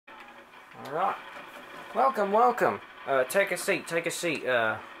Alright. Welcome, welcome. Take a seat, take a seat.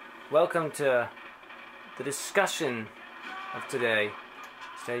 Welcome to the discussion of today.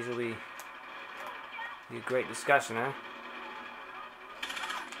 Today's will be a great discussion, huh?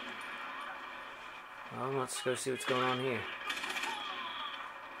 Well, let's go see what's going on here.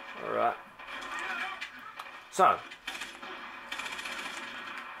 Alright. So,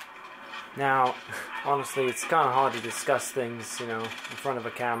 now, honestly, it's kind of hard to discuss things, you know, in front of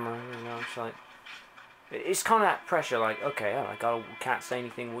a camera, you know, it's like, it's kind of that pressure, like, okay, I can't say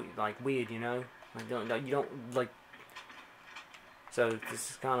anything, like, weird, you know, like, you don't, like, so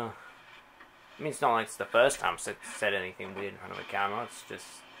this is kind of, I mean, it's not like it's the first time I said anything weird in front of a camera, it's just,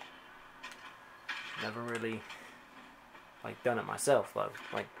 never really, like, done it myself, though,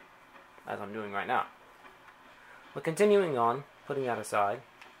 like, as I'm doing right now. But continuing on, putting that aside,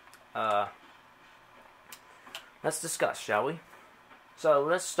 let's discuss, shall we? So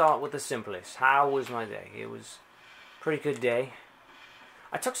let's start with the simplest. How was my day? It was a pretty good day.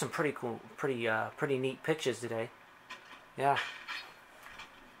 I took some pretty cool, pretty neat pictures today. Yeah,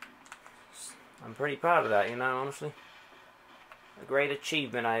 I'm pretty proud of that, you know, honestly. A great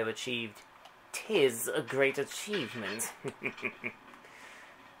achievement I have achieved. 'Tis a great achievement.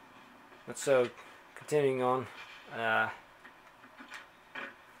 But so, continuing on,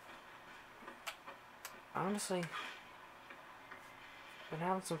 honestly, been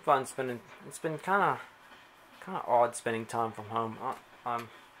having some fun spending. It's been kind of odd spending time from home.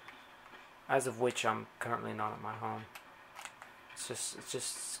 As of which I'm currently not at my home. It's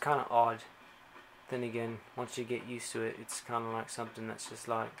just kind of odd. Then again, once you get used to it, it's kind of like something that's just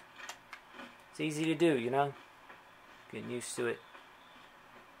like, it's easy to do, you know. Getting used to it.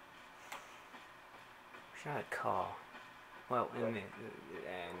 Wish I had a car. Well, in the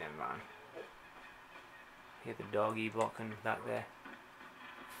never mind. Hear the doggy blocking back there.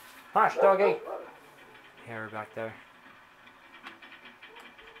 Hush, doggy! Hear her back there.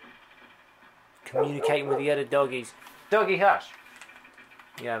 Communicating with the other doggies. Doggy, hush!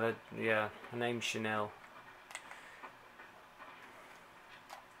 Yeah, her name's Chanel.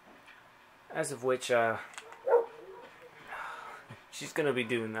 As of which, she's gonna be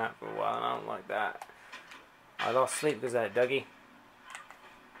doing that for a while, and I don't like that. I lost sleep because of that, Dougie.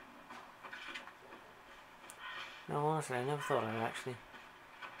 No, honestly, I never thought I'd actually.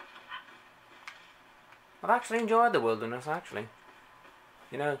 I've actually enjoyed the wilderness, actually.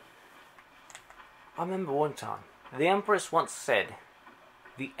 You know, I remember one time, the Empress once said,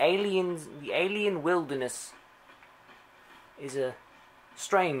 the alien wilderness is a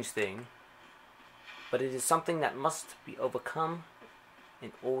strange thing, but it is something that must be overcome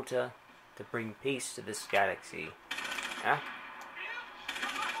in order to bring peace to this galaxy. Yeah?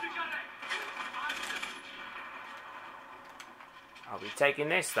 I'll be taking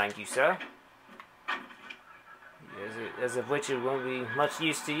this, thank you, sir. As of which it won't be much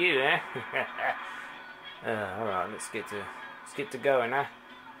use to you, eh? Alright, let's get to going, huh?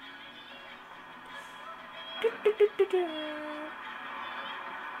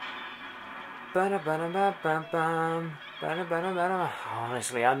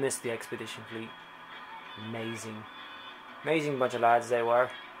 Honestly, I missed the expedition fleet. Amazing bunch of lads they were.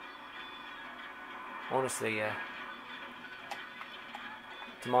 Honestly, yeah.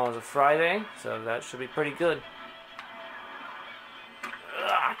 Tomorrow's a Friday, so that should be pretty good.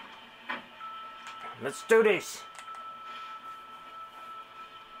 Ugh. Let's do this.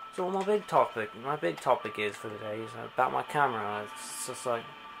 So my big topic is for today is about my camera. It's just like,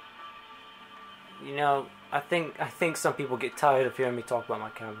 you know, I think some people get tired of hearing me talk about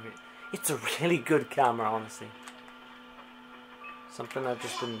my camera. It's a really good camera, honestly. Something I've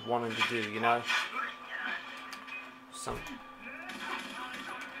just been wanting to do, you know. It's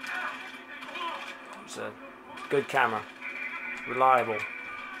a good camera. Reliable.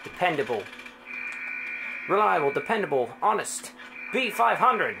 Dependable. Reliable, dependable, honest.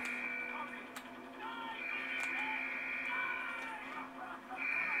 B500.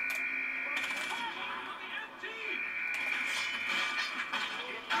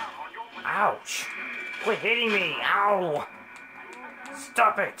 Ouch. Quit hitting me. Ow.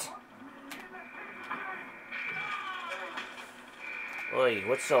 Stop it. Oi,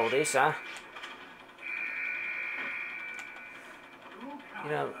 what's all this, huh?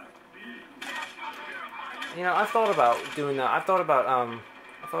 You know, I've thought about doing that. I thought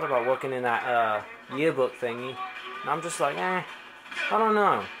about working in that yearbook thingy. And I'm just like, I don't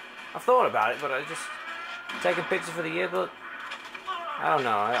know. I've thought about it, but I just taking pictures for the yearbook. I don't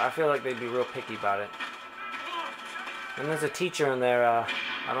know. I feel like they'd be real picky about it. And there's a teacher in there. I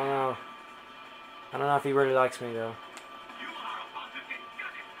don't know. I don't know if he really likes me though.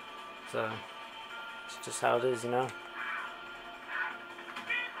 it's just how it is, you know.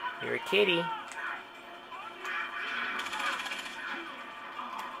 You're a kitty.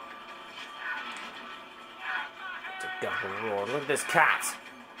 It's a double roar. Look at this cat.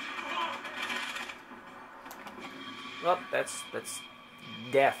 Oh, that's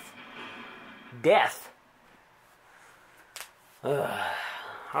death. Death.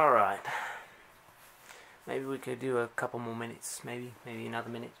 Alright. Maybe we could do a couple more minutes. Maybe another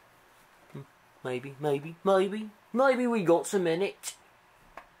minute. Maybe we got some minute.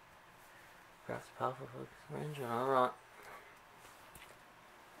 Perhaps powerful focus range. Alright.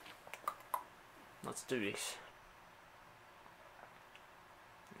 Let's do this.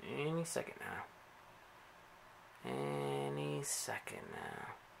 Any second now. Any second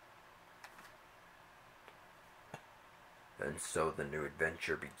now. And so the new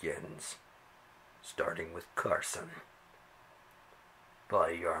adventure begins, starting with Carson.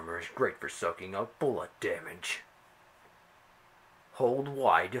 Body armor is great for soaking up bullet damage. Hold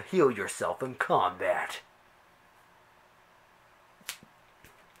Y to heal yourself in combat.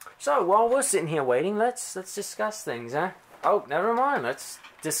 So while we're sitting here waiting, let's discuss things, huh? Oh, never mind. Let's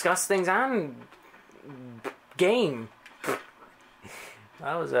discuss things and game.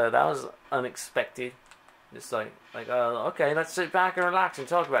 That was unexpected. Just like okay, let's sit back and relax and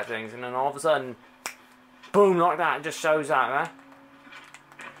talk about things, and then all of a sudden, boom, like that, it just shows up, huh?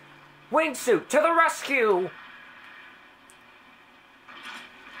 Wingsuit to the rescue!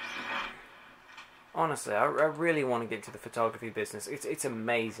 Honestly, I really want to get into the photography business. It's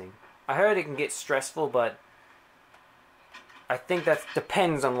amazing. I heard it can get stressful, but I think that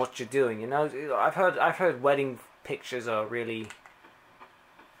depends on what you're doing. You know, I've heard wedding pictures are really,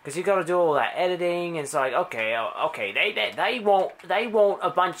 because you got to do all that editing, and it's like okay, they want a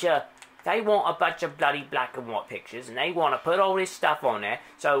bunch of bloody black and white pictures, and they want to put all this stuff on there.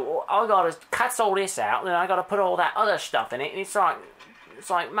 So I got to cut all this out, and I got to put all that other stuff in it. And it's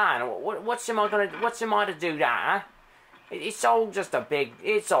like, man, what's am I to do that? Huh? It's all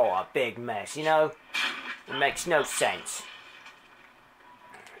a big mess, you know. It makes no sense.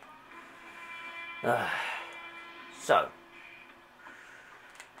 So,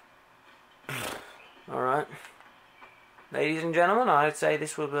 all right, ladies and gentlemen, I'd say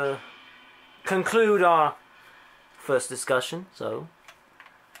this will conclude our first discussion. So,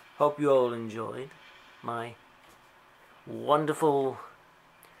 hope you all enjoyed my wonderful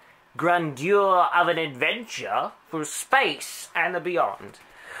grandeur of an adventure through space and the beyond.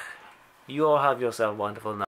 You all have yourself a wonderful night.